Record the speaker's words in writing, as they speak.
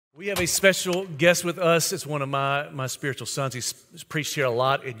We have a special guest with us. It's one of my spiritual sons. He's preached here a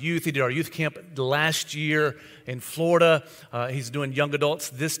lot at youth. He did our youth camp last year in Florida. He's doing young adults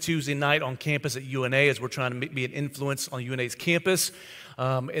this Tuesday night on campus at UNA as we're trying to be an influence on UNA's campus.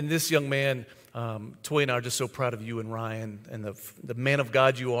 And this young man, Toy and I are just so proud of you and Ryan and the man of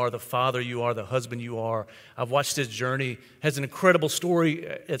God you are, the father you are, the husband you are. I've watched his journey. Has an incredible story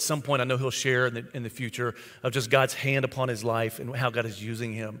at some point I know he'll share in the future of just God's hand upon his life and how God is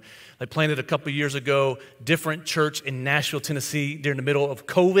using him. I planted a couple years ago, different church in Nashville, Tennessee, during the middle of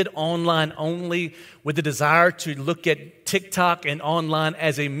COVID, online only, with the desire to look at TikTok and online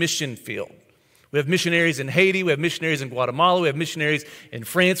as a mission field. We have missionaries in Haiti, we have missionaries in Guatemala, we have missionaries in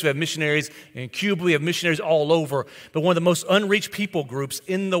France, we have missionaries in Cuba, we have missionaries all over. But one of the most unreached people groups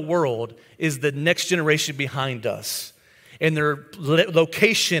in the world is the next generation behind us. And their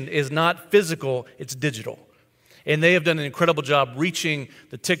location is not physical, it's digital. And they have done an incredible job reaching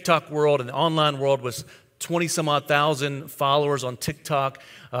the TikTok world and the online world with 20-some-odd thousand followers on TikTok.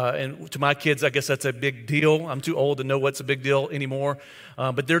 And to my kids, I guess that's a big deal. I'm too old to know what's a big deal anymore.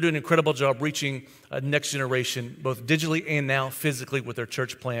 But they're doing an incredible job reaching a next generation, both digitally and now physically with their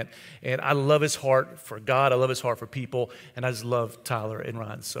church plant. And I love his heart for God. I love his heart for people. And I just love Tyler and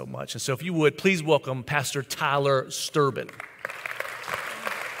Ryan so much. And so if you would, please welcome Pastor Tyler Sterban.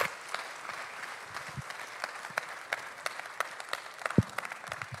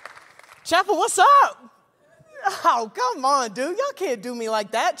 Chapel, what's up? Oh, come on, dude. Y'all can't do me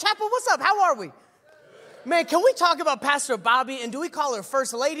like that. Chapel, what's up? How are we? Man, can we talk about Pastor Bobby? And do we call her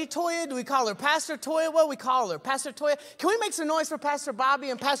First Lady Toya? Do we call her Pastor Toya? What do we call her? Pastor Toya? Can we make some noise for Pastor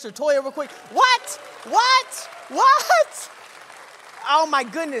Bobby and Pastor Toya real quick? What? Oh, my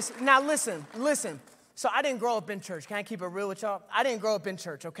goodness. Now, listen. So I didn't grow up in church. Can I keep it real with y'all? I didn't grow up in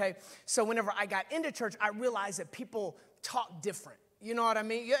church, okay? So whenever I got into church, I realized that people talk different. You know what I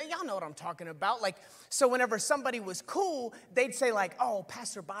mean? Y'all know what I'm talking about. Like, so whenever somebody was cool, they'd say like, oh,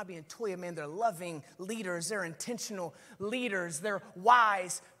 Pastor Bobby and Toya, man, they're loving leaders. They're intentional leaders. They're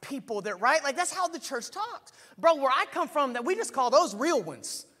wise people. They're right. Like, that's how the church talks. Bro, where I come from, that we just call those real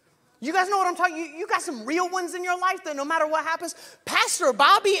ones. You guys know what I'm talking about? You got some real ones in your life that no matter what happens, Pastor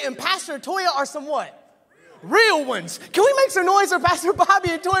Bobby and Pastor Toya are some what? Real ones. Can we make some noise for Pastor Bobby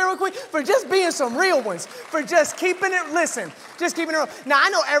and Toya real quick for just being some real ones, for just keeping it, just keeping it real. Now,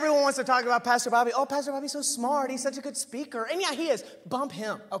 I know everyone wants to talk about Pastor Bobby. Oh, Pastor Bobby's so smart. He's such a good speaker. And yeah, he is. Bump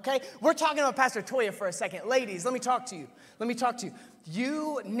him, okay? We're talking about Pastor Toya for a second. Ladies, let me talk to you.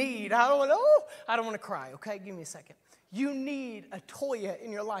 You need, I don't want to cry, okay? Give me a second. You need a Toya in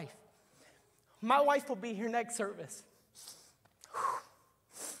your life. My wife will be here next service.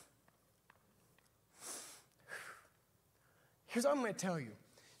 Here's what I'm going to tell you.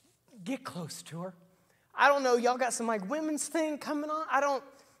 Get close to her. I don't know, y'all got some like women's thing coming on.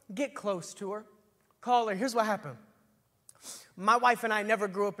 Get close to her. Call her. Here's what happened. My wife and I never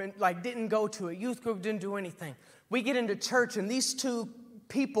grew up in, didn't go to a youth group, didn't do anything. We get into church and these two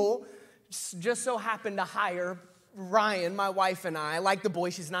people just so happened to hire Ryan, my wife and I. Like the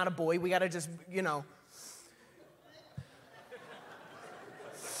boy, she's not a boy. We got to just,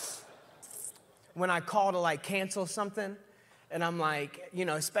 When I call to cancel something, and I'm like,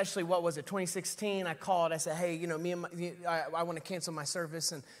 especially what was it, 2016, I called, I said, hey, I want to cancel my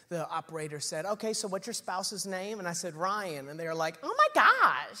service. And the operator said, okay, so what's your spouse's name? And I said, Ryan. And they're like, oh my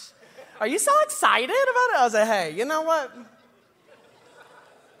gosh, are you so excited about it? I was like, hey, you know what?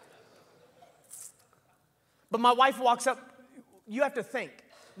 But my wife walks up. You have to think,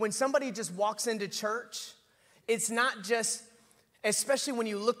 when somebody just walks into church, it's not just, especially when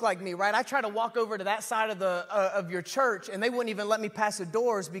you look like me, right? I try to walk over to that side of your church, and they wouldn't even let me pass the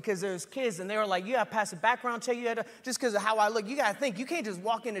doors because there's kids, and they were like, you got to pass a background check. You had to, just because of how I look. You got to think, you can't just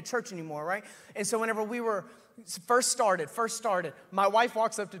walk into church anymore, right? And so whenever we were first started, my wife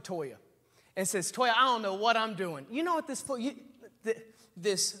walks up to Toya and says, Toya, I don't know what I'm doing. You know what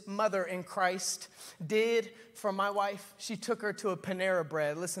this mother in Christ did for my wife? She took her to a Panera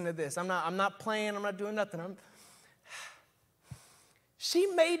Bread. Listen to this. I'm not playing. I'm not doing nothing. She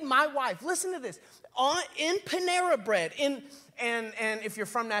made my wife, listen to this, in Panera Bread, and if you're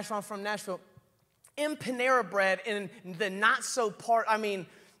from Nashville, I'm from Nashville, in Panera Bread, in the not-so part,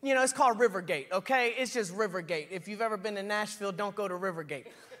 it's called Rivergate, okay? It's just Rivergate. If you've ever been to Nashville, don't go to Rivergate.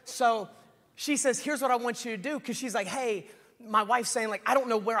 So she says, here's what I want you to do, because she's like, hey, my wife's saying, I don't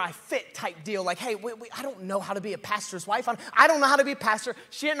know where I fit type deal. Hey, I don't know how to be a pastor's wife. I don't know how to be a pastor.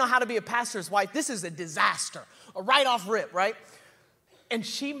 She didn't know how to be a pastor's wife. This is a disaster, right off rip, right? And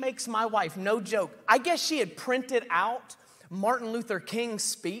she makes my wife, no joke, I guess she had printed out Martin Luther King's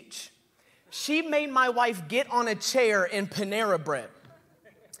speech. She made my wife get on a chair in Panera Bread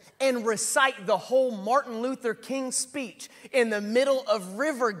and recite the whole Martin Luther King speech in the middle of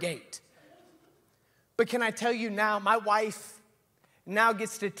Rivergate. But can I tell you now, my wife now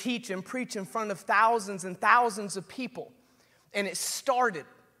gets to teach and preach in front of thousands and thousands of people. And it started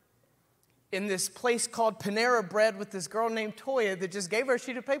in this place called Panera Bread with this girl named Toya that just gave her a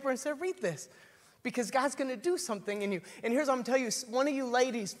sheet of paper and said, read this, because God's going to do something in you. And here's what I'm going to tell you. One of you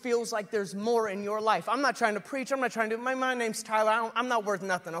ladies feels like there's more in your life. I'm not trying to preach. I'm not trying to. My name's Tyler. I'm not worth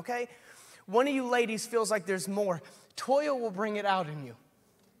nothing, okay? One of you ladies feels like there's more. Toya will bring it out in you.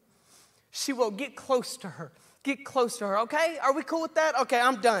 She will. Get close to her. Get close to her, okay? Are we cool with that? Okay,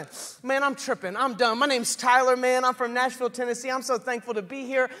 I'm done. Man, I'm tripping. I'm done. My name's Tyler, man. I'm from Nashville, Tennessee. I'm so thankful to be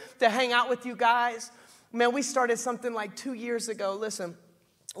here, to hang out with you guys. Man, we started something like 2 years ago. Listen,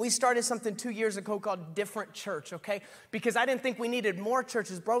 we started something 2 years ago called Different Church, okay? Because I didn't think we needed more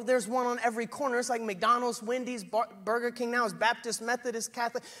churches, bro. There's one on every corner. It's like McDonald's, Wendy's, Burger King now. It's Baptist, Methodist,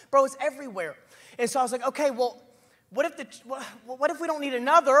 Catholic. Bro, it's everywhere. And so I was like, okay, well, what if we don't need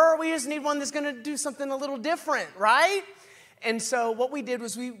another? We just need one that's going to do something a little different, right? And so what we did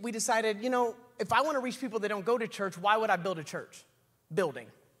was we decided, you know, if I want to reach people that don't go to church, why would I build a church building?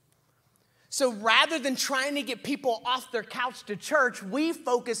 So rather than trying to get people off their couch to church, we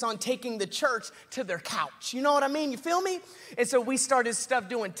focus on taking the church to their couch. You know what I mean? You feel me? And so we started stuff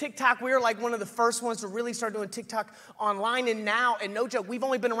doing TikTok. We were like one of the first ones to really start doing TikTok online. And now, and no joke, we've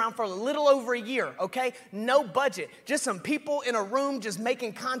only been around for a little over a year, okay? No budget. Just some people in a room just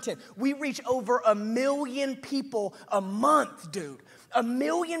making content. We reach over 1 million people a month, dude. 1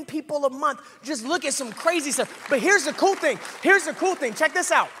 million people a month. Just look at some crazy stuff. But here's the cool thing. Here's the cool thing. Check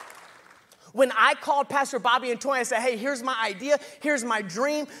this out. When I called Pastor Bobby and Toya and said, hey, here's my idea, here's my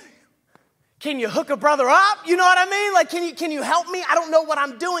dream. Can you hook a brother up? You know what I mean? Like, can you help me? I don't know what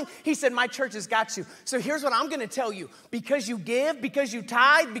I'm doing. He said, my church has got you. So here's what I'm going to tell you. Because you give, because you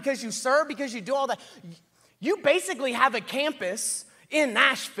tithe, because you serve, because you do all that, you basically have a campus in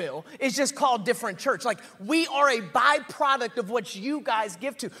Nashville. It's just called Different Church. Like, we are a byproduct of what you guys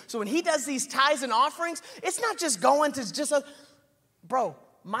give to. So when he does these tithes and offerings, it's not just going to just a, bro,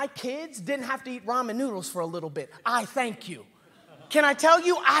 my kids didn't have to eat ramen noodles for a little bit. I thank you. Can I tell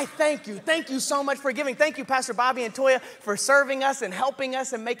you? I thank you. Thank you so much for giving. Thank you, Pastor Bobby and Toya, for serving us and helping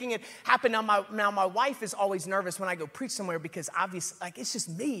us and making it happen. Now my wife is always nervous when I go preach somewhere because obviously, like, it's just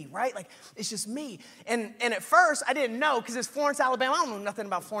me, right? Like, it's just me. And at first, I didn't know because it's Florence, Alabama. I don't know nothing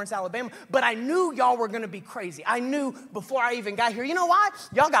about Florence, Alabama, but I knew y'all were going to be crazy. I knew before I even got here. You know why?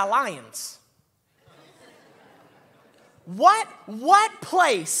 Y'all got lions. What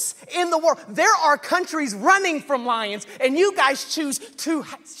place in the world? There are countries running from lions, and you guys choose to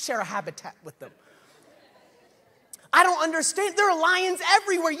share a habitat with them. I don't understand. There are lions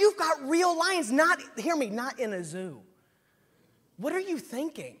everywhere. You've got real lions, hear me, not in a zoo. What are you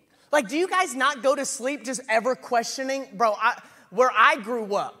thinking? Like, do you guys not go to sleep just ever questioning? Bro, where I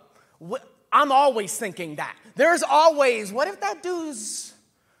grew up, I'm always thinking that. There's always, what if that dude's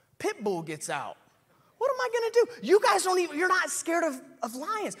pit bull gets out? What am I going to do? You guys you're not scared of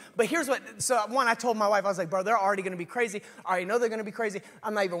lions. But here's I told my wife, I was like, bro, they're already going to be crazy. I already know they're going to be crazy.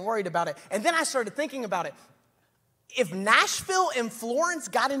 I'm not even worried about it. And then I started thinking about it. If Nashville and Florence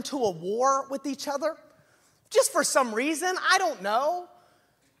got into a war with each other, just for some reason, I don't know,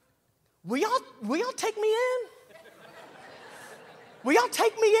 will y'all take me in? Will y'all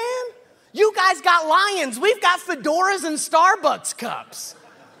take me in? You guys got lions. We've got fedoras and Starbucks cups.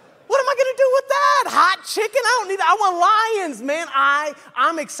 What am I going to do with that? Hot chicken? I don't need that. I want lions, man.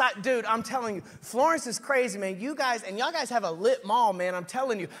 I'm excited. Dude, I'm telling you, Florence is crazy, man. Y'all guys have a lit mall, man. I'm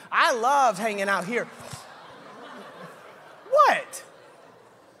telling you. I love hanging out here. What?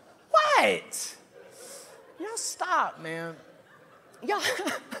 Y'all stop, man.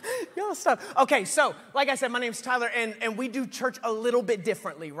 Y'all stop. Okay, so, like I said, my name's Tyler, and we do church a little bit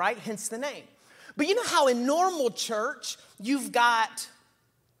differently, right? Hence the name. But you know how in normal church, you've got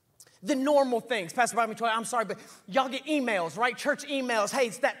the normal things. Pastor Bobby, I'm sorry, but y'all get emails, right? Church emails. Hey,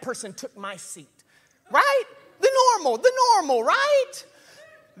 that person took my seat, right? The normal, right?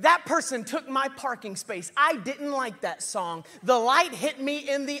 That person took my parking space. I didn't like that song. The light hit me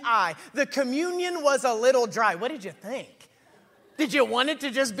in the eye. The communion was a little dry. What did you think? Did you want it to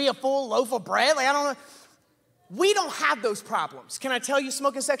just be a full loaf of bread? Like, I don't know. We don't have those problems. Can I tell you,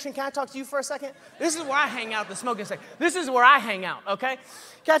 smoking section, can I talk to you for a second? This is where I hang out, the smoking section. This is where I hang out, okay?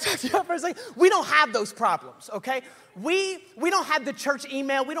 Can I talk to you for a second? We don't have those problems, okay? We don't have the church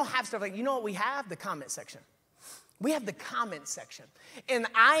email. We don't have stuff like, you know what we have? The comment section. We have the comment section. And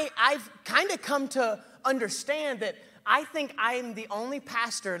I've kind of come to understand that I think I am the only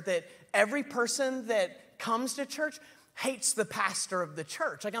pastor that every person that comes to church, hates the pastor of the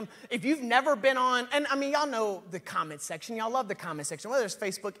church. Like, if you've never been on, and I mean, y'all know the comment section. Y'all love the comment section, whether it's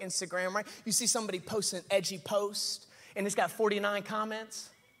Facebook, Instagram, right? You see somebody post an edgy post, and it's got 49 comments.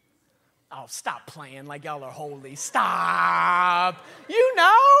 Oh, stop playing like y'all are holy. Stop. You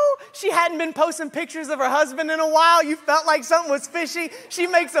know, she hadn't been posting pictures of her husband in a while. You felt like something was fishy. She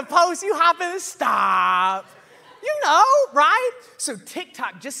makes a post. You hop in. Stop. You know, right? So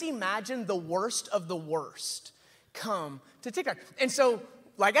TikTok, just imagine the worst of the worst come to TikTok. And so,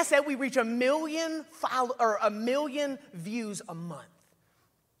 like I said, we reach 1 million views a month.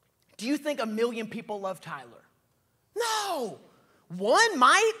 Do you think 1 million people love Tyler? No. One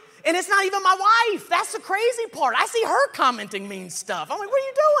might, and it's not even my wife. That's the crazy part. I see her commenting mean stuff. I'm like, what are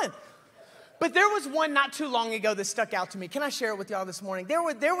you doing? But there was one not too long ago that stuck out to me. Can I share it with y'all this morning? There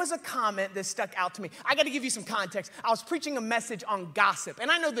was a comment that stuck out to me. I got to give you some context. I was preaching a message on gossip.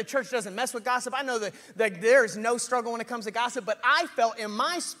 And I know the church doesn't mess with gossip. I know that there's no struggle when it comes to gossip. But I felt in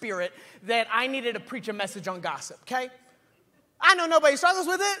my spirit that I needed to preach a message on gossip, okay? I know nobody struggles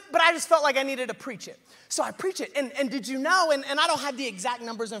with it, but I just felt like I needed to preach it. So I preach it. And did you know, and I don't have the exact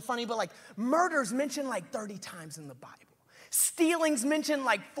numbers in front of you, but like murder's mentioned like 30 times in the Bible. Stealing's mentioned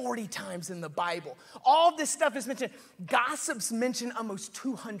like 40 times in the Bible. All this stuff is mentioned. Gossip's mentioned almost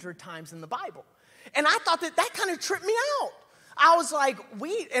 200 times in the Bible. And I thought that kind of tripped me out. I was like,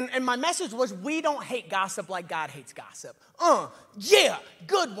 and my message was, we don't hate gossip like God hates gossip. Yeah,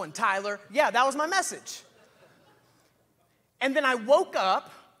 good one, Tyler. Yeah, that was my message. And then I woke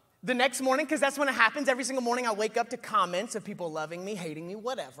up the next morning, because that's when it happens. Every single morning I wake up to comments of people loving me, hating me,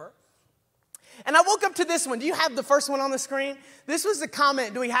 whatever. And I woke up to this one. Do you have the first one on the screen? This was the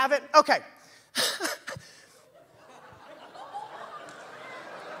comment. Do we have it? Okay.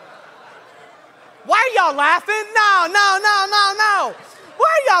 Why are y'all laughing? No.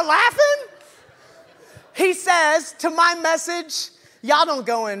 Why are y'all laughing? He says to my message, y'all don't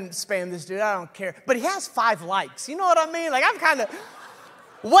go and spam this dude. I don't care. But he has 5 likes. You know what I mean? Like, I'm kind of,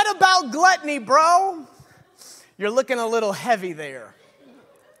 what about gluttony, bro? You're looking a little heavy there.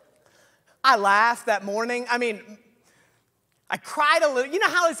 I laughed that morning. I mean, I cried a little. You know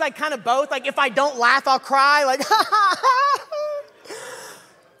how it's like kind of both? Like if I don't laugh, I'll cry. Like,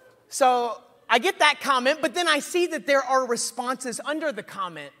 so I get that comment, but then I see that there are responses under the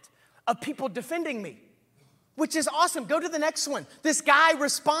comment of people defending me, which is awesome. Go to the next one. This guy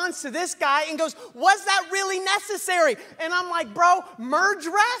responds to this guy and goes, was that really necessary? And I'm like, bro, merge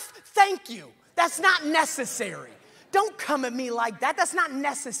ref? Thank you. That's not necessary. Don't come at me like that. That's not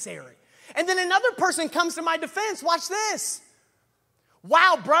necessary. And then another person comes to my defense. Watch this.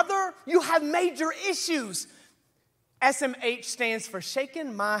 Wow, brother, you have major issues. SMH stands for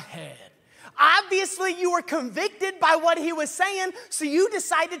shaking my head. Obviously, you were convicted by what he was saying, so you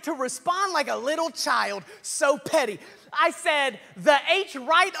decided to respond like a little child. So petty. I said, the H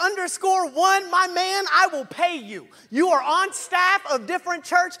right _1, my man, I will pay you. You are on staff of different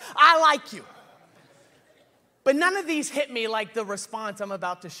church. I like you. But none of these hit me like the response I'm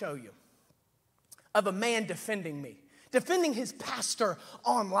about to show you of a man defending me, defending his pastor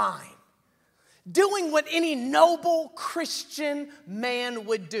online, doing what any noble Christian man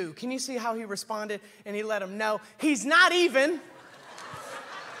would do. Can you see how he responded? And he let him know he's not even.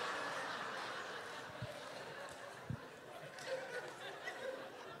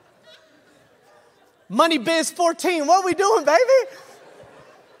 Money Biz 14, what are we doing, baby?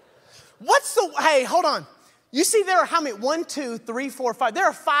 Hey, hold on. You see there are how many? 1, 2, 3, 4, 5. There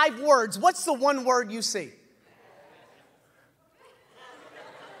are 5 words. What's the one word you see?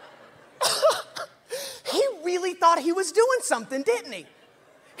 He really thought he was doing something, didn't he?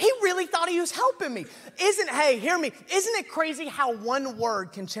 He really thought he was helping me. Hey, hear me. Isn't it crazy how one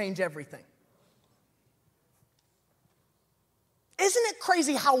word can change everything? Isn't it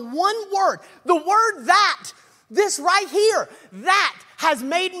crazy how one word, the word that, this right here, that has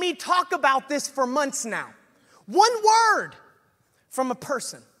made me talk about this for months now. One word from a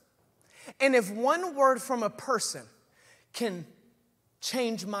person. And if one word from a person can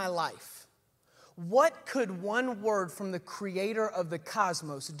change my life, what could one word from the creator of the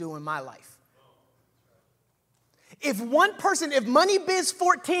cosmos do in my life? If one person, if Money Biz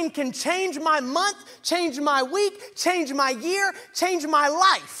 14 can change my month, change my week, change my year, change my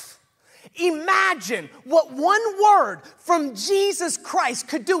life, imagine what one word from Jesus Christ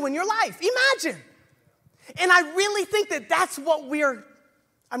could do in your life. Imagine. And I really think that that's what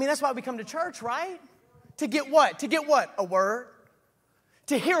that's why we come to church, right? To get what? To get what? A word.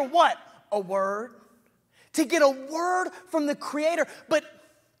 To hear what? A word. To get a word from the Creator. But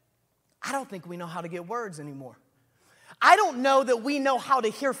I don't think we know how to get words anymore. I don't know that we know how to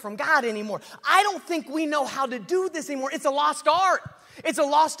hear from God anymore. I don't think we know how to do this anymore. It's a lost art. It's a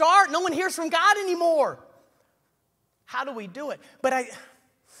lost art. No one hears from God anymore. How do we do it? But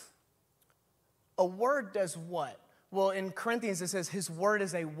a word does what? Well, in Corinthians it says, his word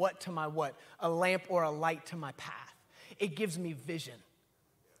is a what to my what? A lamp or a light to my path. It gives me vision.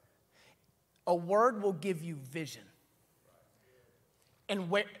 A word will give you vision. And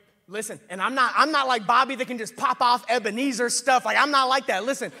listen, and I'm not like Bobby that can just pop off Ebenezer stuff. Like, I'm not like that.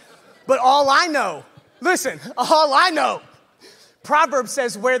 Listen, but all I know, Proverbs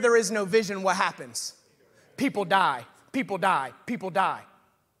says where there is no vision, what happens? People die, people die, people die.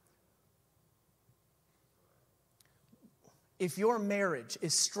 If your marriage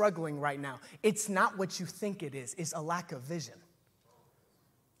is struggling right now, it's not what you think it is. It's a lack of vision.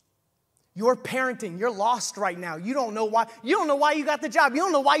 You're parenting. You're lost right now. You don't know why. You don't know why you got the job. You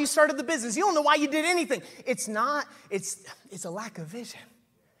don't know why you started the business. You don't know why you did anything. It's a lack of vision.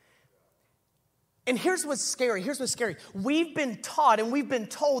 And here's what's scary. We've been taught and we've been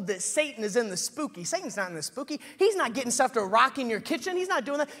told that Satan is in the spooky. Satan's not in the spooky. He's not getting stuff to rock in your kitchen. He's not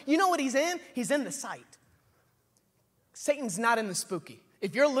doing that. You know what he's in? He's in the sight. Satan's not in the spooky.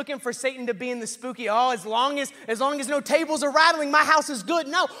 If you're looking for Satan to be in the spooky, as long as no tables are rattling, my house is good.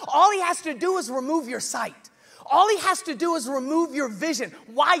 No, all he has to do is remove your sight. All he has to do is remove your vision.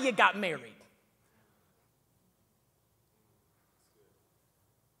 Why you got married.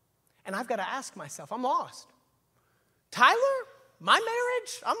 And I've got to ask myself, I'm lost. Tyler, my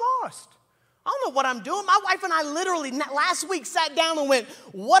marriage, I'm lost. I don't know what I'm doing. My wife and I literally last week sat down and went,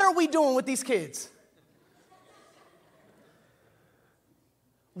 what are we doing with these kids?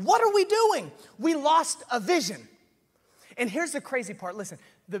 What are we doing? We lost a vision. And here's the crazy part. Listen,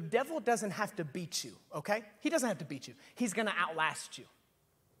 the devil doesn't have to beat you, okay? He doesn't have to beat you. He's going to outlast you.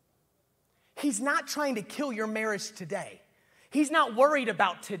 He's not trying to kill your marriage today. He's not worried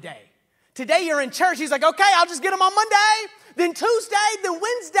about today. Today you're in church. He's like, okay, I'll just get him on Monday, then Tuesday, then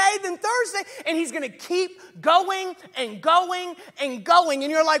Wednesday, then Thursday. And he's going to keep going and going and going.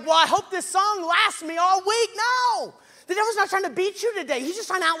 And you're like, well, I hope this song lasts me all week. No. The devil's not trying to beat you today. He's just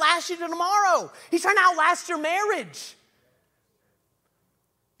trying to outlast you to tomorrow. He's trying to outlast your marriage.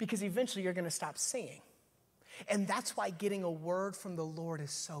 Because eventually you're going to stop seeing. And that's why getting a word from the Lord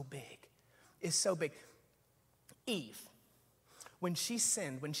is so big. Is so big. Eve, when she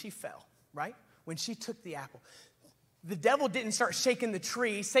sinned, when she fell, right? When she took the apple, the devil didn't start shaking the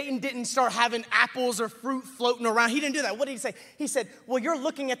tree. Satan didn't start having apples or fruit floating around. He didn't do that. What did he say? He said, well, you're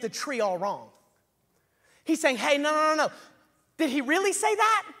looking at the tree all wrong. He's saying, hey, no. Did he really say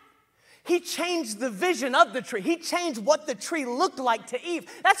that? He changed the vision of the tree. He changed what the tree looked like to Eve.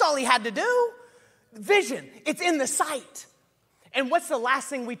 That's all he had to do. Vision. It's in the sight. And what's the last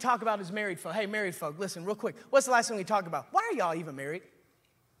thing we talk about as married folk? Hey, married folk, listen real quick. What's the last thing we talk about? Why are y'all even married?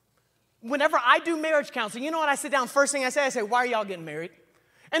 Whenever I do marriage counseling, you know what I sit down, first thing I say, why are y'all getting married?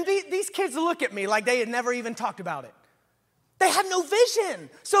 And these kids look at me like they had never even talked about it. They have no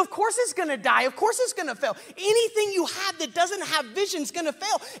vision. So of course it's going to die. Of course it's going to fail. Anything you have that doesn't have vision is going to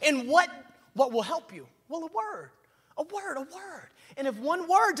fail. And what will help you? Well, a word. And if one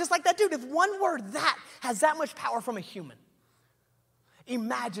word, just like that dude, if one word that has that much power from a human,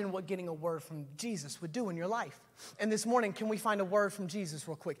 imagine what getting a word from Jesus would do in your life. And this morning, can we find a word from Jesus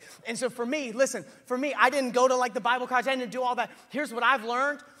real quick? And so for me, I didn't go to like the Bible college. I didn't do all that. Here's what I've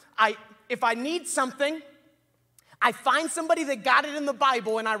learned. If I need something, I find somebody that got it in the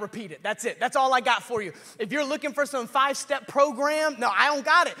Bible and I repeat it. That's it. That's all I got for you. If you're looking for some 5-step program, no, I don't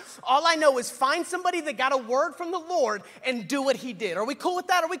got it. All I know is find somebody that got a word from the Lord and do what he did. Are we cool with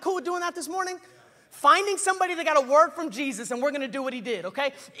that? Are we cool with doing that this morning? Finding somebody that got a word from Jesus and we're going to do what he did,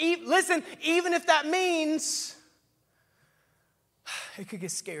 okay? Listen, even if that means it could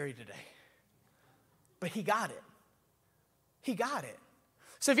get scary today. But he got it. He got it.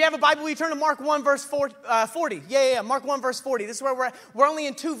 So if you have a Bible, you turn to Mark 1, verse 40. Yeah, Mark 1, verse 40. This is where we're at. We're only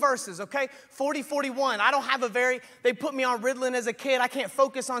in 2 verses, okay? 40, 41. I don't have they put me on Ritalin as a kid. I can't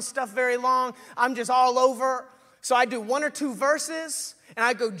focus on stuff very long. I'm just all over. So I do 1 or 2 verses, and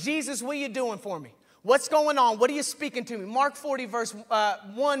I go, Jesus, what are you doing for me? What's going on? What are you speaking to me? Mark 40, verse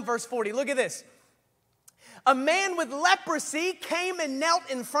 1, verse 40. Look at this. A man with leprosy came and knelt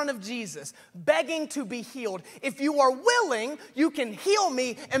in front of Jesus, begging to be healed. If you are willing, you can heal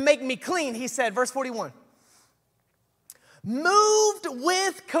me and make me clean, he said. Verse 41. Moved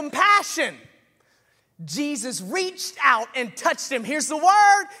with compassion, Jesus reached out and touched him. Here's the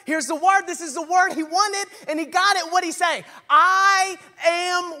word. This is the word he wanted, and he got it. What did he say? I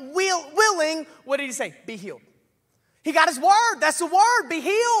am willing. What did he say? Be healed. He got his word. That's the word. Be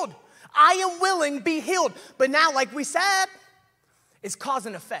healed. I am willing, be healed. But now, like we said, it's cause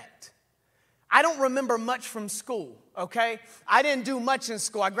and effect. I don't remember much from school, okay? I didn't do much in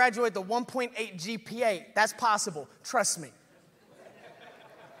school. I graduated with a 1.8 GPA. That's possible. Trust me.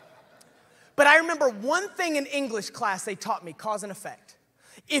 But I remember one thing in English class they taught me, cause and effect.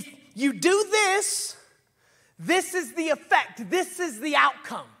 If you do this, this is the effect. This is the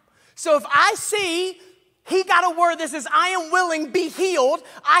outcome. So if I see he got a word that says, I am willing, be healed,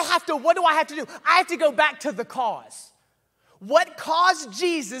 what do I have to do? I have to go back to the cause. What caused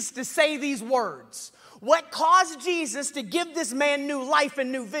Jesus to say these words? What caused Jesus to give this man new life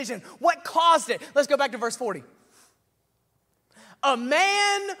and new vision? What caused it? Let's go back to verse 40. A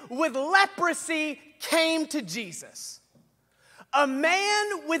man with leprosy came to Jesus. A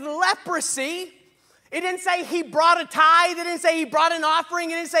man with leprosy, it didn't say he brought a tithe. It didn't say he brought an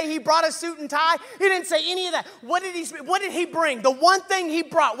offering. It didn't say he brought a suit and tie. It didn't say any of that. What did he bring? The one thing he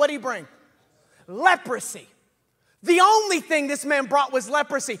brought, what did he bring? Leprosy. The only thing this man brought was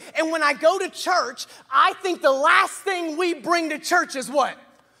leprosy. And when I go to church, I think the last thing we bring to church is what?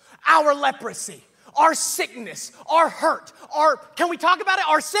 Our leprosy, our sickness, our hurt, can we talk about it?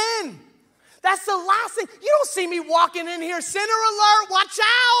 Our sin. That's the last thing. You don't see me walking in here, sinner alert, watch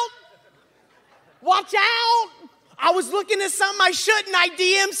out. Watch out. I was looking at something I shouldn't. I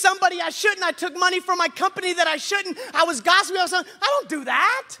DM'd somebody I shouldn't. I took money from my company that I shouldn't. I was gossiping about something. I don't do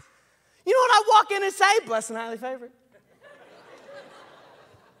that. You know what I walk in and say? Blessed and highly favored.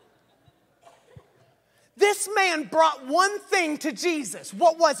 This man brought one thing to Jesus.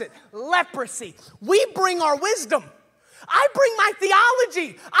 What was it? Leprosy. We bring our wisdom. I bring my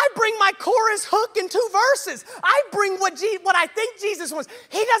theology. I bring my chorus hook and 2 verses. I bring what I think Jesus wants.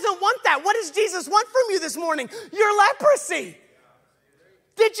 He doesn't want that. What does Jesus want from you this morning? Your leprosy.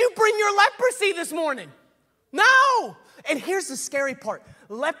 Did you bring your leprosy this morning? No. And here's the scary part.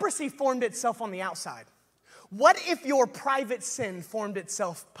 Leprosy formed itself on the outside. What if your private sin formed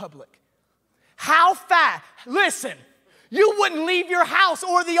itself public? How fast? Listen, you wouldn't leave your house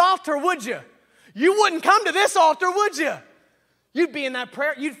or the altar, would you? You wouldn't come to this altar, would you? You'd be in that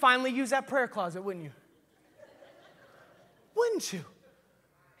prayer. You'd finally use that prayer closet, wouldn't you? Wouldn't you?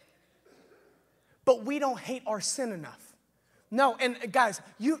 But we don't hate our sin enough. No, and guys,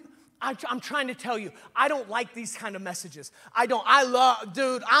 I'm trying to tell you, I don't like these kind of messages. I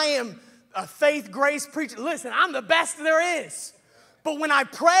am a faith, grace preacher. Listen, I'm the best there is. But when I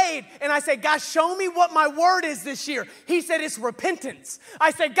prayed and I said, God, show me what my word is this year. He said, it's repentance.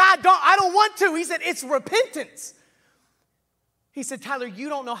 I said, God, I don't want to. He said, it's repentance. He said, Tyler, you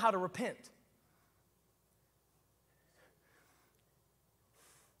don't know how to repent.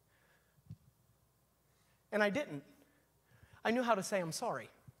 And I didn't. I knew how to say I'm sorry.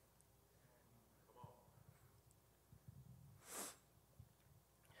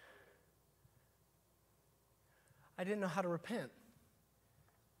 I didn't know how to repent.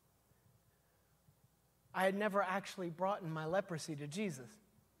 I had never actually brought in my leprosy to Jesus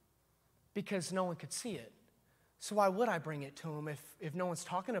because no one could see it. So why would I bring it to him if no one's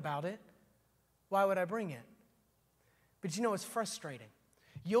talking about it? Why would I bring it? But you know, it's frustrating.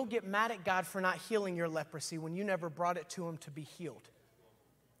 You'll get mad at God for not healing your leprosy when you never brought it to him to be healed.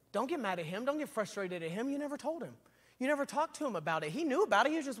 Don't get mad at him. Don't get frustrated at him. You never told him. You never talked to him about it. He knew about it.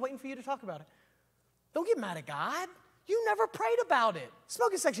 He was just waiting for you to talk about it. Don't get mad at God. You never prayed about it.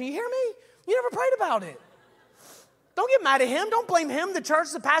 Smoking section, you hear me? You never prayed about it. Don't get mad at him. Don't blame him, the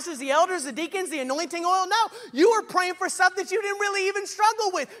church, the pastors, the elders, the deacons, the anointing oil. No, you were praying for stuff that you didn't really even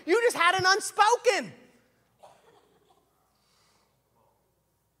struggle with. You just had an unspoken.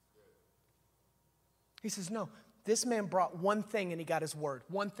 He says, no, this man brought one thing and he got his word.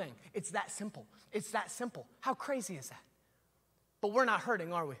 One thing. It's that simple. It's that simple. How crazy is that? But we're not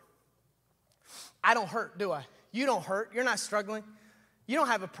hurting, are we? I don't hurt, do I? You don't hurt. You're not struggling. You don't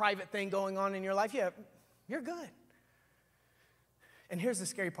have a private thing going on in your life. Yeah, you're good. And here's the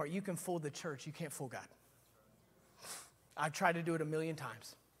scary part. You can fool the church. You can't fool God. I've tried to do it 1,000,000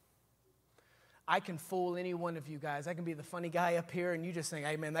 times. I can fool any one of you guys. I can be the funny guy up here, and you just think,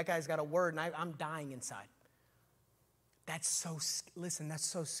 hey, man, that guy's got a word, and I'm dying inside. That's so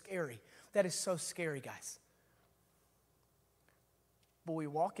scary. That is so scary, guys. But we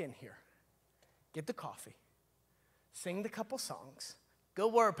walk in here, get the coffee, sing the couple songs.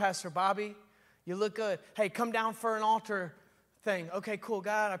 Good word, Pastor Bobby. You look good. Hey, come down for an altar thing. Okay, cool.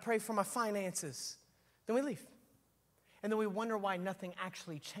 God, I pray for my finances. Then we leave. And then we wonder why nothing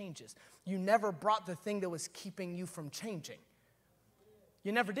actually changes. You never brought the thing that was keeping you from changing.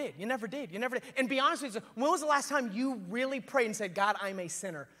 You never did. You never did. You never did. And be honest with you, when was the last time you really prayed and said, God, I'm a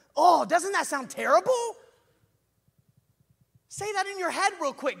sinner? Oh, doesn't that sound terrible? Say that in your head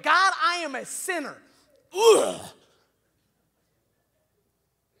real quick. God, I am a sinner. Ugh.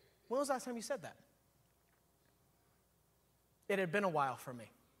 When was the last time you said that? It had been a while for me.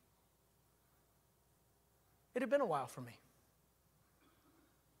 It had been a while for me.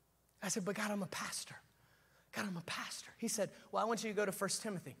 I said, but God, I'm a pastor. God, I'm a pastor. He said, well, I want you to go to 1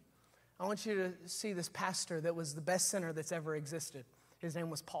 Timothy. I want you to see this pastor that was the best sinner that's ever existed. His name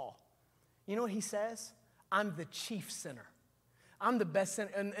was Paul. You know what he says? I'm the chief sinner. I'm the best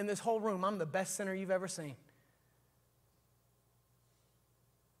sinner. In this whole room, I'm the best sinner you've ever seen.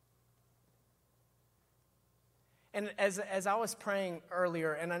 And as I was praying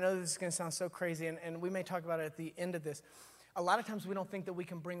earlier, and I know this is going to sound so crazy, and we may talk about it at the end of this, a lot of times we don't think that we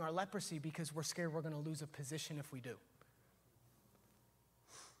can bring our leprosy because we're scared we're going to lose a position if we do.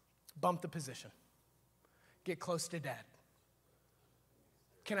 Bump the position. Get close to dad.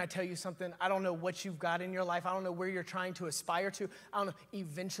 Can I tell you something? I don't know what you've got in your life. I don't know where you're trying to aspire to. I don't know.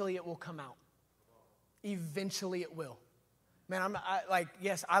 Eventually it will come out. Eventually it will. Man,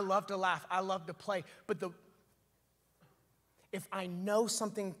 yes, I love to laugh. I love to play. But if I know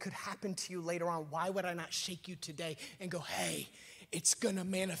something could happen to you later on, why would I not shake you today and go, hey, it's going to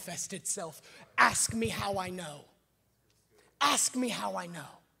manifest itself. Ask me how I know. Ask me how I know.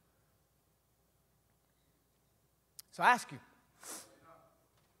 So I ask you,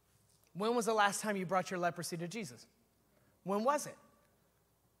 when was the last time you brought your leprosy to Jesus? When was it?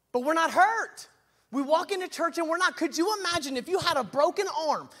 But we're not hurt. We walk into church and we're not. Could you imagine if you had a broken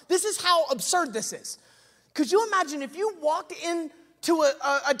arm? This is how absurd this is. Could you imagine if you walked into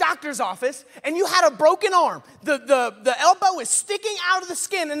a doctor's office and you had a broken arm? The elbow is sticking out of the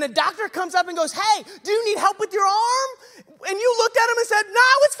skin and the doctor comes up and goes, hey, do you need help with your arm? And you looked at him and said, no,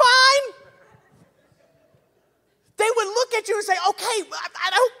 it's fine. They would look at you and say, okay, I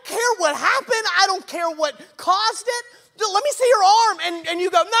don't care what happened. I don't care what caused it. Let me see your arm. And you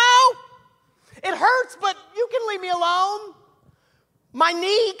go, no, it hurts, but you can leave me alone. My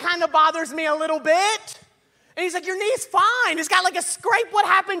knee kind of bothers me a little bit. And he's like, your knee's fine. It's got like a scrape. What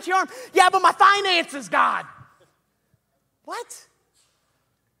happened to your arm? Yeah, but my finances, God. What?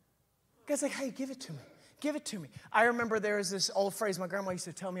 God's like, hey, give it to me. Give it to me. I remember there was this old phrase my grandma used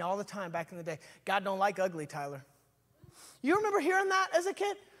to tell me all the time back in the day. God don't like ugly, Tyler. You remember hearing that as a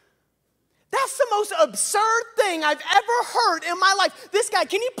kid? That's the most absurd thing I've ever heard in my life. This guy,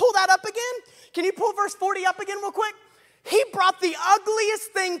 can you pull that up again? Can you pull verse 40 up again real quick? He brought the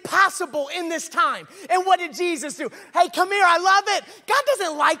ugliest thing possible in this time. And what did Jesus do? Hey, come here, I love it. God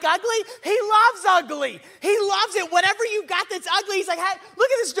doesn't like ugly. He loves ugly. He loves it. Whatever you got that's ugly, he's like, hey, look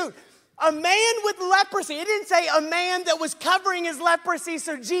at this dude. A man with leprosy. It didn't say a man that was covering his leprosy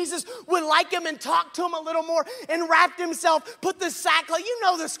so Jesus would like him and talk to him a little more and wrapped himself, put the sackcloth. You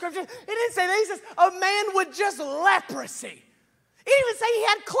know the scripture. It didn't say that. He says a man with just leprosy. It didn't even say he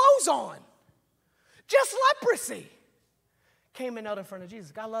had clothes on. Just leprosy. Came and knelt in front of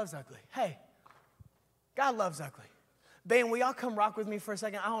Jesus. God loves ugly. Hey, God loves ugly. Ben, will y'all come rock with me for a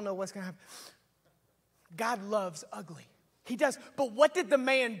second? I don't know what's going to happen. God loves ugly. He does. But what did the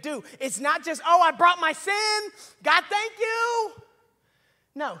man do? It's not just, oh, I brought my sin. God, thank you.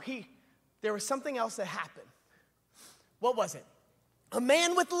 No, there was something else that happened. What was it? A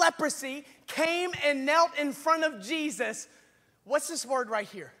man with leprosy came and knelt in front of Jesus. What's this word right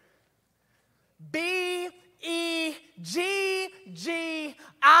here? B-E-G-G-I-N-G,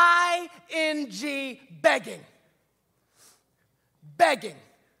 begging. Begging.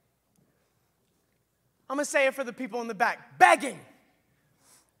 I'm going to say it for the people in the back. Begging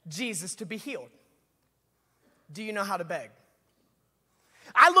Jesus to be healed. Do you know how to beg?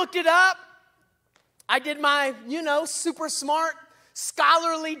 I looked it up. I did my, super smart,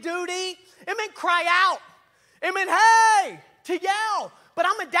 scholarly duty. It meant cry out. It meant, hey, to yell. But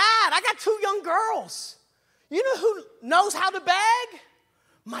I'm a dad. I got 2 young girls. You know who knows how to beg?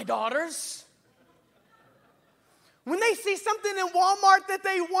 My daughters. When they see something in Walmart that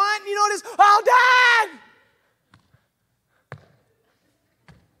they want, you know what it is? Oh, Dad!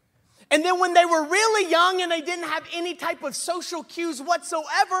 And then when they were really young and they didn't have any type of social cues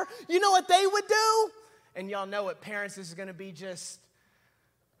whatsoever, you know what they would do? And y'all know what parents, this is going to be just,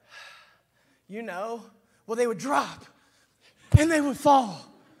 well, they would drop and they would fall.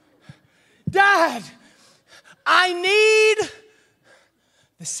 Dad, I need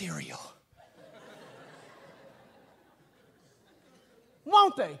the cereal.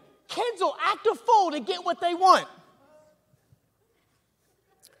 Won't they? Kids will act a fool to get what they want.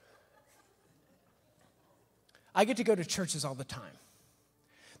 I get to go to churches all the time.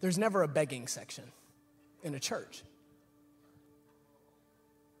 There's never a begging section in a church.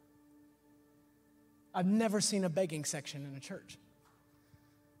 I've never seen a begging section in a church.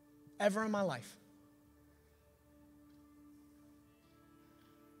 Ever in my life.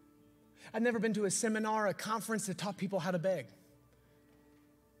 I've never been to a seminar, a conference that taught people how to beg.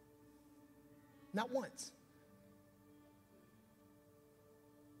 Not once.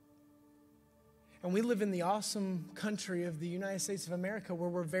 And we live in the awesome country of the United States of America where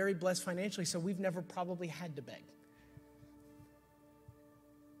we're very blessed financially, so we've never probably had to beg.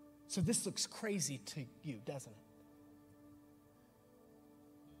 So this looks crazy to you, doesn't it?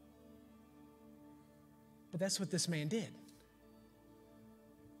 But that's what this man did.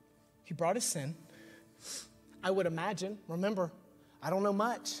 He brought his sin. I would imagine, remember, I don't know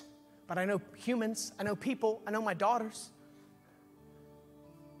much, but I know humans, I know people, I know my daughters.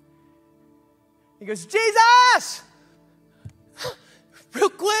 He goes, Jesus! Real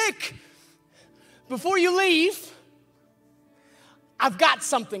quick, before you leave, I've got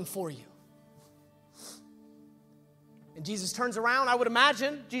something for you. And Jesus turns around, I would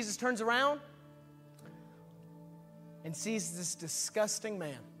imagine, Jesus turns around and sees this disgusting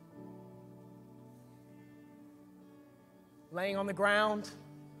man laying on the ground,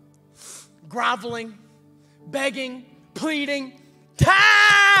 groveling, begging, pleading,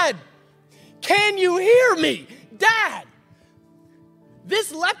 Dad! Can you hear me? Dad,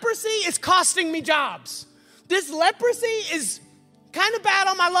 this leprosy is costing me jobs. This leprosy is kind of bad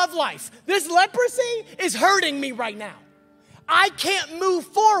on my love life. This leprosy is hurting me right now. I can't move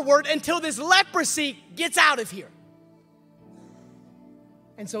forward until this leprosy gets out of here.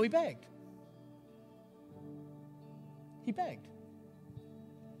 And so he begged. He begged.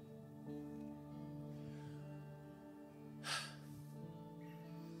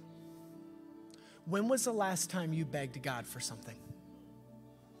 When was the last time you begged God for something?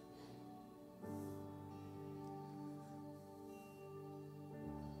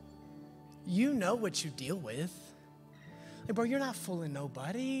 You know what you deal with. Like, bro, you're not fooling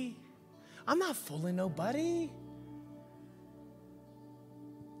nobody. I'm not fooling nobody.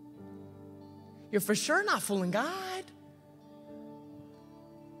 You're for sure not fooling God.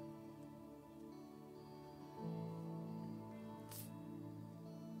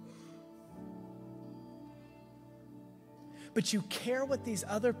 But you care what these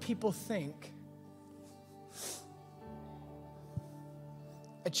other people think.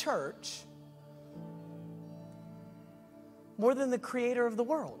 A church more than the creator of the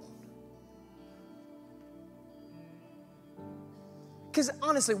world. Because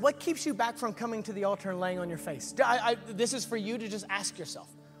honestly, what keeps you back from coming to the altar and laying on your face? This is for you to just ask yourself.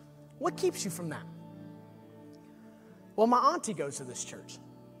 What keeps you from that? Well, my auntie goes to this church,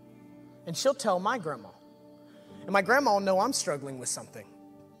 and she'll tell my grandma. And my grandma will know I'm struggling with something.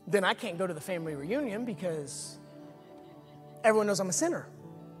 Then I can't go to the family reunion because everyone knows I'm a sinner.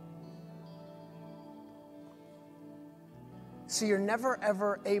 So you're never,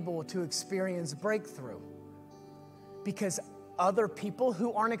 ever able to experience breakthrough because other people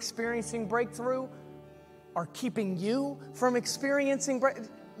who aren't experiencing breakthrough are keeping you from experiencing breakthrough.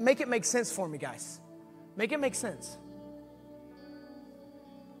 Make it make sense for me, guys. Make it make sense.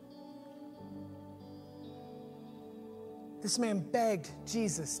 This man begged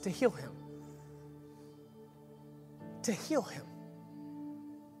Jesus to heal him. To heal him.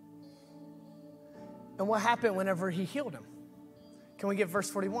 And what happened whenever he healed him? Can we get verse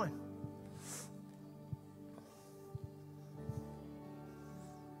 41?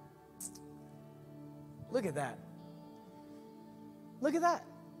 Look at that. Look at that.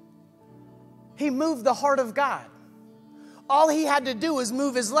 He moved the heart of God. All he had to do was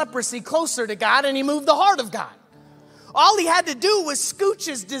move his leprosy closer to God, and he moved the heart of God. All he had to do was scooch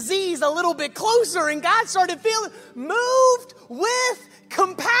his disease a little bit closer, and God started feeling moved with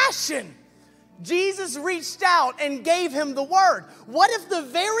compassion. Jesus reached out and gave him the word. What if the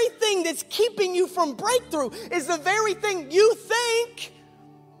very thing that's keeping you from breakthrough is the very thing you think,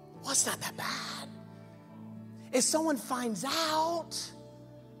 well, it's not that bad. If someone finds out,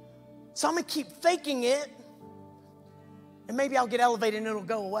 so I'm going to keep faking it, and maybe I'll get elevated and it'll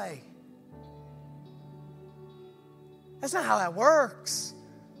go away. That's not how that works.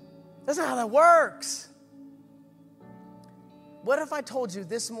 That's not how that works. What if I told you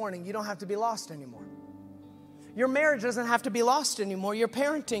this morning you don't have to be lost anymore? Your marriage doesn't have to be lost anymore. Your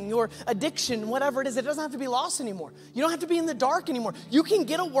parenting, your addiction, whatever it is, it doesn't have to be lost anymore. You don't have to be in the dark anymore. You can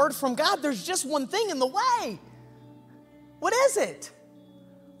get a word from God. There's just one thing in the way. What is it?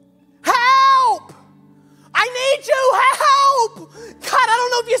 Help! I need you, help! God, I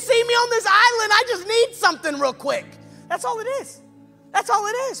don't know if you see me on this island. I just need something real quick. That's all it is. That's all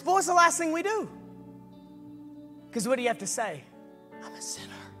it is. But what's the last thing we do? Because what do you have to say? I'm a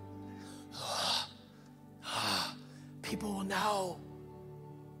sinner. people will know.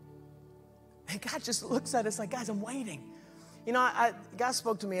 And God just looks at us like, guys, I'm waiting. You know, God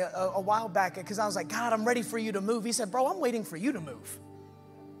spoke to me a while back because I was like, God, I'm ready for you to move. He said, bro, I'm waiting for you to move.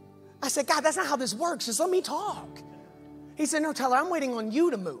 I said, God, that's not how this works. Just let me talk. He said, no, Tyler, I'm waiting on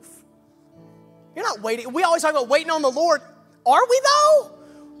you to move. You're not waiting. We always talk about waiting on the Lord. Are we though?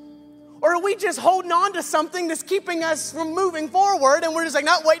 Or are we just holding on to something that's keeping us from moving forward and we're just like,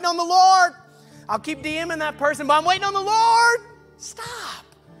 not waiting on the Lord. I'll keep DMing that person, but I'm waiting on the Lord. Stop.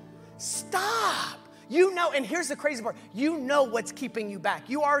 Stop. You know, and here's the crazy part. You know what's keeping you back.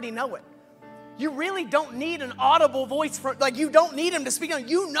 You already know it. You really don't need an audible voice. You don't need him to speak on.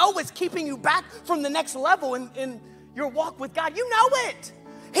 You know what's keeping you back from the next level in your walk with God. You know it.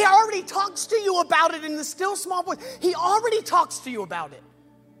 He already talks to you about it in the still small voice. He already talks to you about it.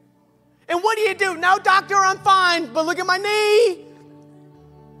 And what do? No, doctor, I'm fine, but look at my knee.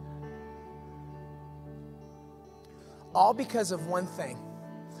 All because of one thing.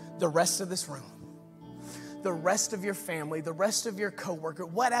 The rest of this room, the rest of your family, the rest of your coworker,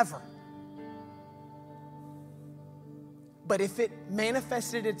 whatever. But if it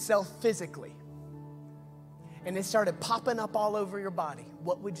manifested itself physically and it started popping up all over your body,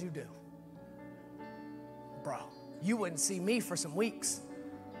 what would you do? Bro, you wouldn't see me for some weeks.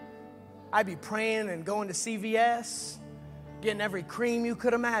 I'd be praying and going to CVS, getting every cream you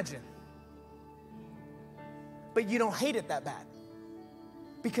could imagine. But you don't hate it that bad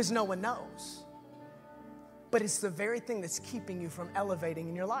because no one knows. But it's the very thing that's keeping you from elevating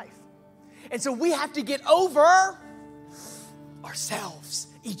in your life. And so we have to get over ourselves,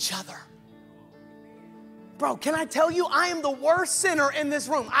 each other. Bro, can I tell you, I am the worst sinner in this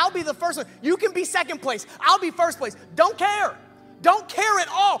room. I'll be the first one. You can be second place. I'll be first place. Don't care. Don't care at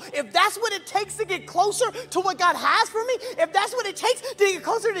all. If that's what it takes to get closer to what God has for me, if that's what it takes to get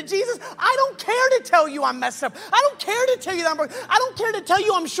closer to Jesus, I don't care to tell you I'm messed up. I don't care to tell you that I'm broken. I don't care to tell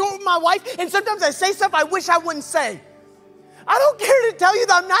you I'm short with my wife, and sometimes I say stuff I wish I wouldn't say. I don't care to tell you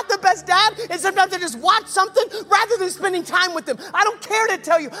that I'm not the best dad, and sometimes I just watch something rather than spending time with them. I don't care to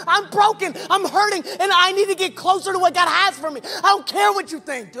tell you I'm broken, I'm hurting, and I need to get closer to what God has for me. I don't care what you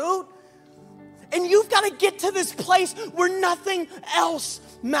think, dude. And you've got to get to this place where nothing else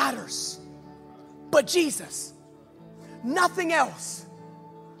matters but Jesus. Nothing else.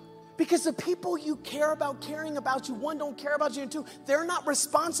 Because the people you care about caring about you, one, don't care about you, and two, they're not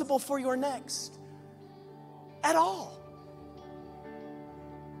responsible for your next at all.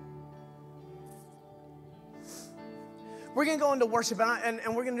 We're going to go into worship, and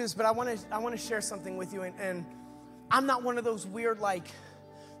we're going to do this, but I want to share something with you, and I'm not one of those weird, like,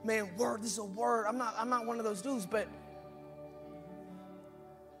 man, word, this is a word. I'm not one of those dudes, but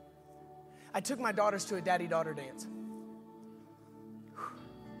I took my daughters to a daddy-daughter dance.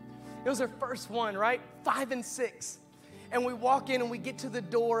 It was their first one, right? 5 and 6. And we walk in and we get to the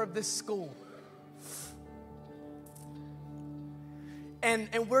door of this school. And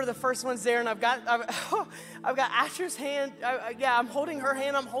we're the first ones there, and I've got Asher's hand. I'm holding her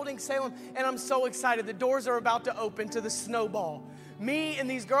hand. I'm holding Salem, and I'm so excited. The doors are about to open to the snowball. Me and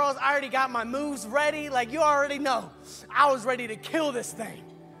these girls, I already got my moves ready. Like, you already know. I was ready to kill this thing.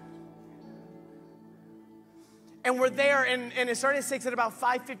 And we're there, and it started at 6. At about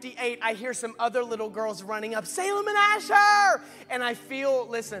 5:58, I hear some other little girls running up, Salem and Asher! And I feel,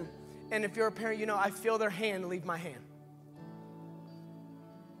 listen, and if you're a parent, you know, I feel their hand leave my hand.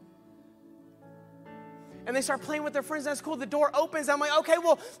 And they start playing with their friends. That's cool. The door opens. I'm like, okay,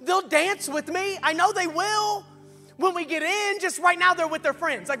 well, they'll dance with me. I know they will. When we get in, just right now they're with their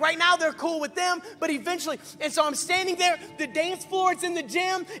friends. Like right now they're cool with them, but eventually. And so I'm standing there, the dance floor, it's in the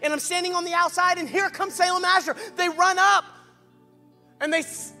gym, and I'm standing on the outside, and here comes Salem Asher. They run up, and they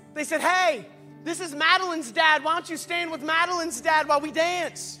said, hey, this is Madeline's dad. Why don't you stand with Madeline's dad while we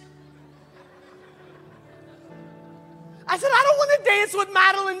dance? I said, I don't want to dance with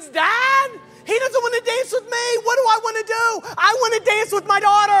Madeline's dad. He doesn't want to dance with me. What do I want to do? I want to dance with my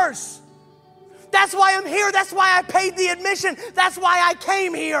daughters. That's why I'm here. That's why I paid the admission. That's why I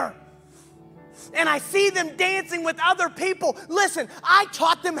came here. And I see them dancing with other people. Listen, I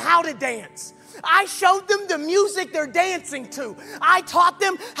taught them how to dance. I showed them the music they're dancing to. I taught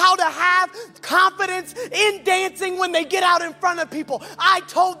them how to have confidence in dancing when they get out in front of people. I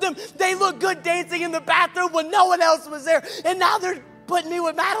told them they look good dancing in the bathroom when no one else was there. And now they're putting me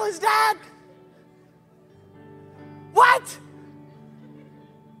with Madeline's dad? What?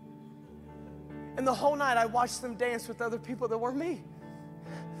 And the whole night I watched them dance with other people that weren't me.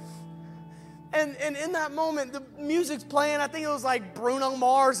 And in that moment, the music's playing. I think it was like Bruno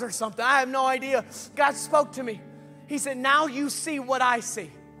Mars or something. I have no idea. God spoke to me. He said, now you see what I see.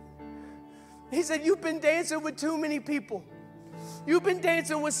 He said, you've been dancing with too many people. You've been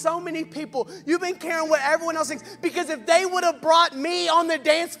dancing with so many people. You've been caring what everyone else thinks. Because if they would have brought me on the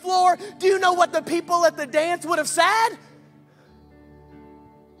dance floor, do you know what the people at the dance would have said?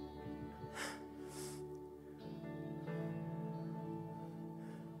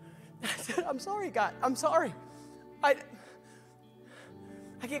 I said, I'm sorry, God. I'm sorry. I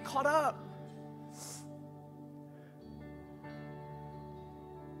get caught up.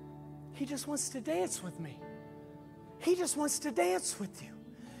 He just wants to dance with me. He just wants to dance with you.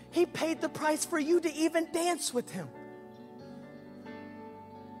 He paid the price for you to even dance with him.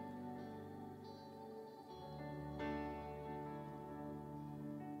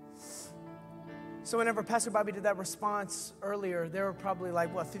 So whenever Pastor Bobby did that response earlier, there were probably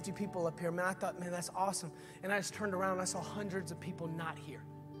like, 50 people up here. Man, I thought, man, that's awesome. And I just turned around and I saw hundreds of people not here.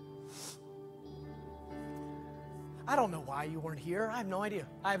 I don't know why you weren't here. I have no idea.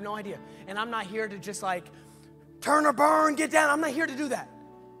 And I'm not here to just like turn or burn, get down. I'm not here to do that.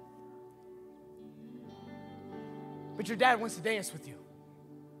 But your dad wants to dance with you.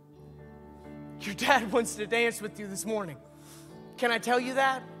 Your dad wants to dance with you this morning. Can I tell you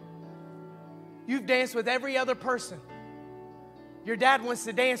that? You've danced with every other person. Your dad wants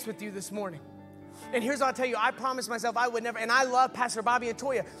to dance with you this morning. And here's what I'll tell you. I promised myself I would never, and I love Pastor Bobby and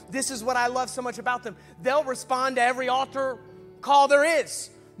Toya. This is what I love so much about them. They'll respond to every altar call there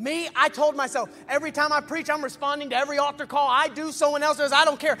is. Me, I told myself, every time I preach, I'm responding to every altar call I do. Someone else does. I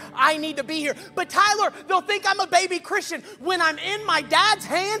don't care. I need to be here. But Tyler, they'll think I'm a baby Christian. When I'm in my dad's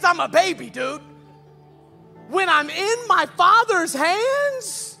hands, I'm a baby, dude. When I'm in my Father's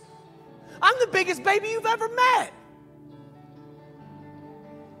hands, I'm the biggest baby you've ever met.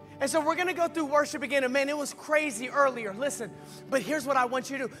 And so we're going to go through worship again. And man, it was crazy earlier. Listen, but here's what I want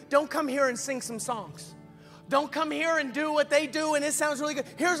you to do. Don't come here and sing some songs. Don't come here and do what they do and it sounds really good.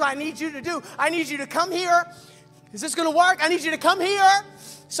 Here's what I need you to do. I need you to come here. Is this going to work? I need you to come here.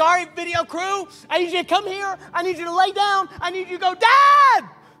 Sorry, video crew. I need you to come here. I need you to lay down. I need you to go, Dad!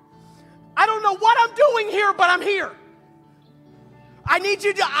 I don't know what I'm doing here, but I'm here. I need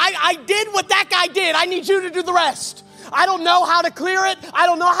you to, I did what that guy did. I need you to do the rest. I don't know how to clear it. I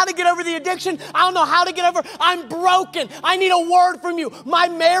don't know how to get over the addiction. I don't know how to get over. I'm broken. I need a word from you. My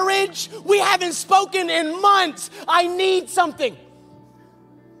marriage, we haven't spoken in months. I need something.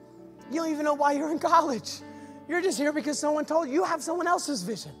 You don't even know why you're in college. You're just here because someone told you. You have someone else's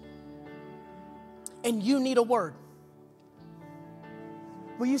vision. And you need a word.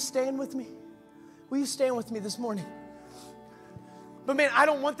 Will you stand with me? Will you stand with me this morning? But man, I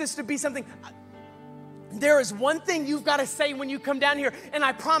don't want this to be something. There is one thing you've got to say when you come down here, and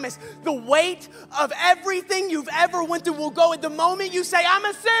I promise the weight of everything you've ever went through will go at the moment you say, I'm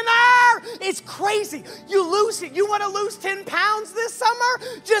a sinner. It's crazy. You lose it. You want to lose 10 pounds this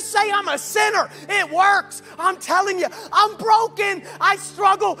summer? Just say, I'm a sinner. It works. I'm telling you, I'm broken. I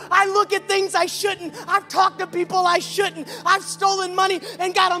struggle. I look at things I shouldn't. I've talked to people I shouldn't. I've stolen money,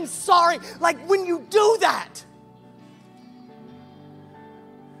 and God, I'm sorry. Like when you do that,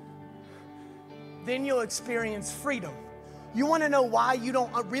 then you'll experience freedom. You want to know why you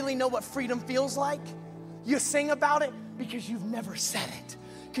don't really know what freedom feels like? You sing about it because you've never said it,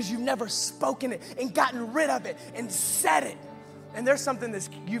 because you've never spoken it and gotten rid of it and said it. And there's something that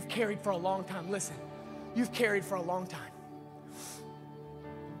you've carried for a long time. Listen, you've carried for a long time.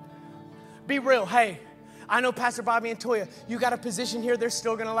 Be real. Hey, I know Pastor Bobby and Toya, you got a position here, they're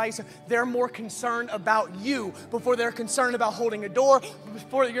still going to allow you. They're more concerned about you before they're concerned about holding a door,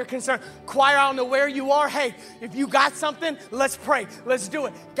 before you're concerned. Choir, I don't know where you are. Hey, if you got something, let's pray. Let's do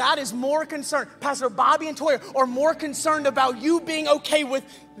it. God is more concerned. Pastor Bobby and Toya are more concerned about you being okay with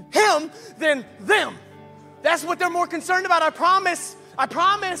him than them. That's what they're more concerned about. I promise. I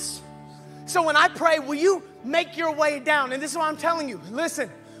promise. So when I pray, will you make your way down? And this is what I'm telling you.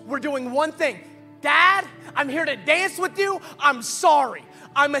 Listen, we're doing one thing. Dad, I'm here to dance with you. I'm sorry.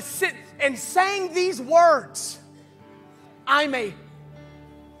 I'm a sin. And saying these words,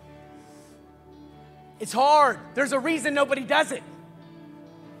 it's hard. There's a reason nobody does it.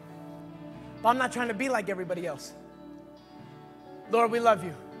 But I'm not trying to be like everybody else. Lord, we love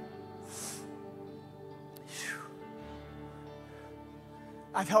you.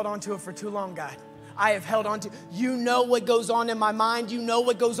 I've held on to it for too long, God. I have held on to. You know what goes on in my mind. You know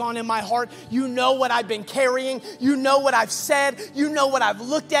what goes on in my heart. You know what I've been carrying. You know what I've said. You know what I've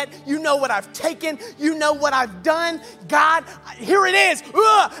looked at. You know what I've taken. You know what I've done. God, here it is.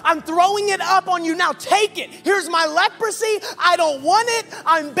 I'm throwing it up on you now. Take it. Here's my leprosy. I don't want it.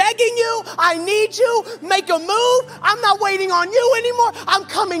 I'm begging you. I need you. Make a move. I'm not waiting on you anymore. I'm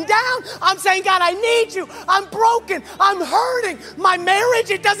coming down. I'm saying, God, I need you. I'm broken. I'm hurting. My marriage,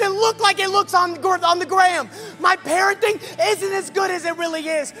 it doesn't look like it looks on the gram. My parenting isn't as good as it really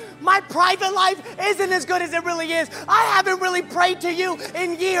is. My private life isn't as good as it really is. I haven't really prayed to you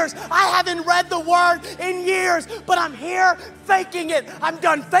in years. I haven't read the word in years, but I'm here faking it. I'm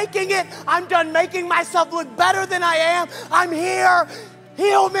done faking it. I'm done making myself look better than I am. I'm here.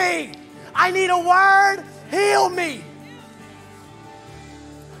 Heal me. I need a word. Heal me.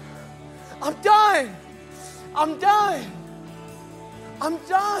 I'm done. I'm done. I'm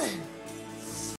done.